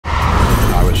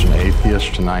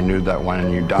exist, and I knew that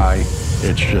when you die,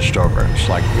 it's just over. It's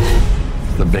like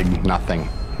the big nothing,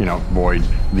 you know, void,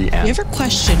 the end. You ever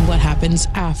question what happens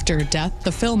after death?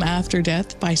 The film After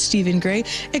Death by Stephen Gray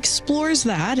explores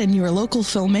that, and you're a local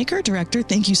filmmaker, director.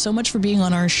 Thank you so much for being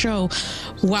on our show.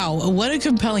 Wow, what a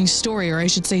compelling story, or I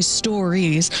should say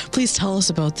stories. Please tell us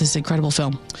about this incredible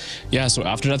film. Yeah, so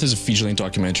After Death is a feature-length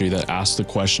documentary that asks the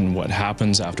question, what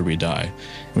happens after we die?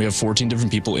 And we have 14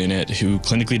 different people in it who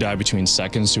clinically die between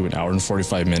seconds to an hour and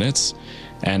 45 minutes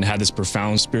and had this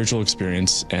profound spiritual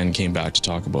experience and came back to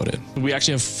talk about it. We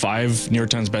actually have 5 New York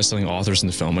Times bestselling authors in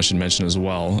the film, I should mention as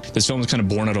well. This film was kind of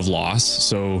born out of loss.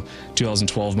 So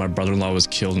 2012, my brother-in-law was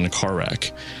killed in a car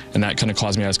wreck. And that kind of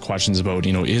caused me to ask questions about,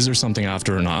 you know, is there something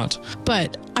after or not?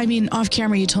 But, I mean, off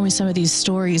camera, you told me some of these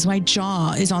stories. My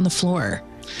jaw is on the floor.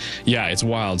 Yeah, it's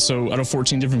wild. So out of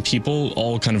 14 different people,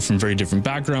 all kind of from very different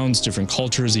backgrounds, different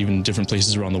cultures, even different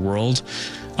places around the world,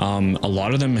 a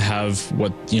lot of them have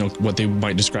what they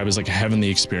might describe as like a heavenly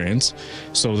experience.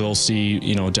 So they'll see,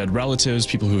 you know, dead relatives,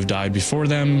 people who have died before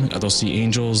them. They'll see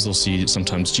angels. They'll see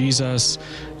sometimes Jesus,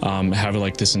 have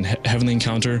like this heavenly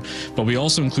encounter. But we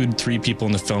also include 3 people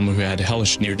in the film who had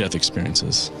hellish near-death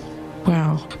experiences.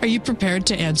 Wow. Are you prepared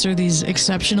to answer these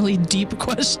exceptionally deep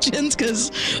questions?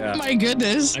 Because, my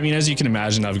goodness. I mean, as you can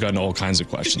imagine, I've gotten all kinds of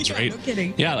questions, right? No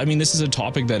kidding. Yeah, I mean, this is a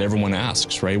topic that everyone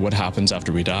asks, right? What happens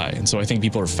after we die? And so I think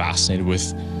people are fascinated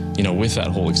with, you know, with that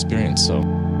whole experience, so.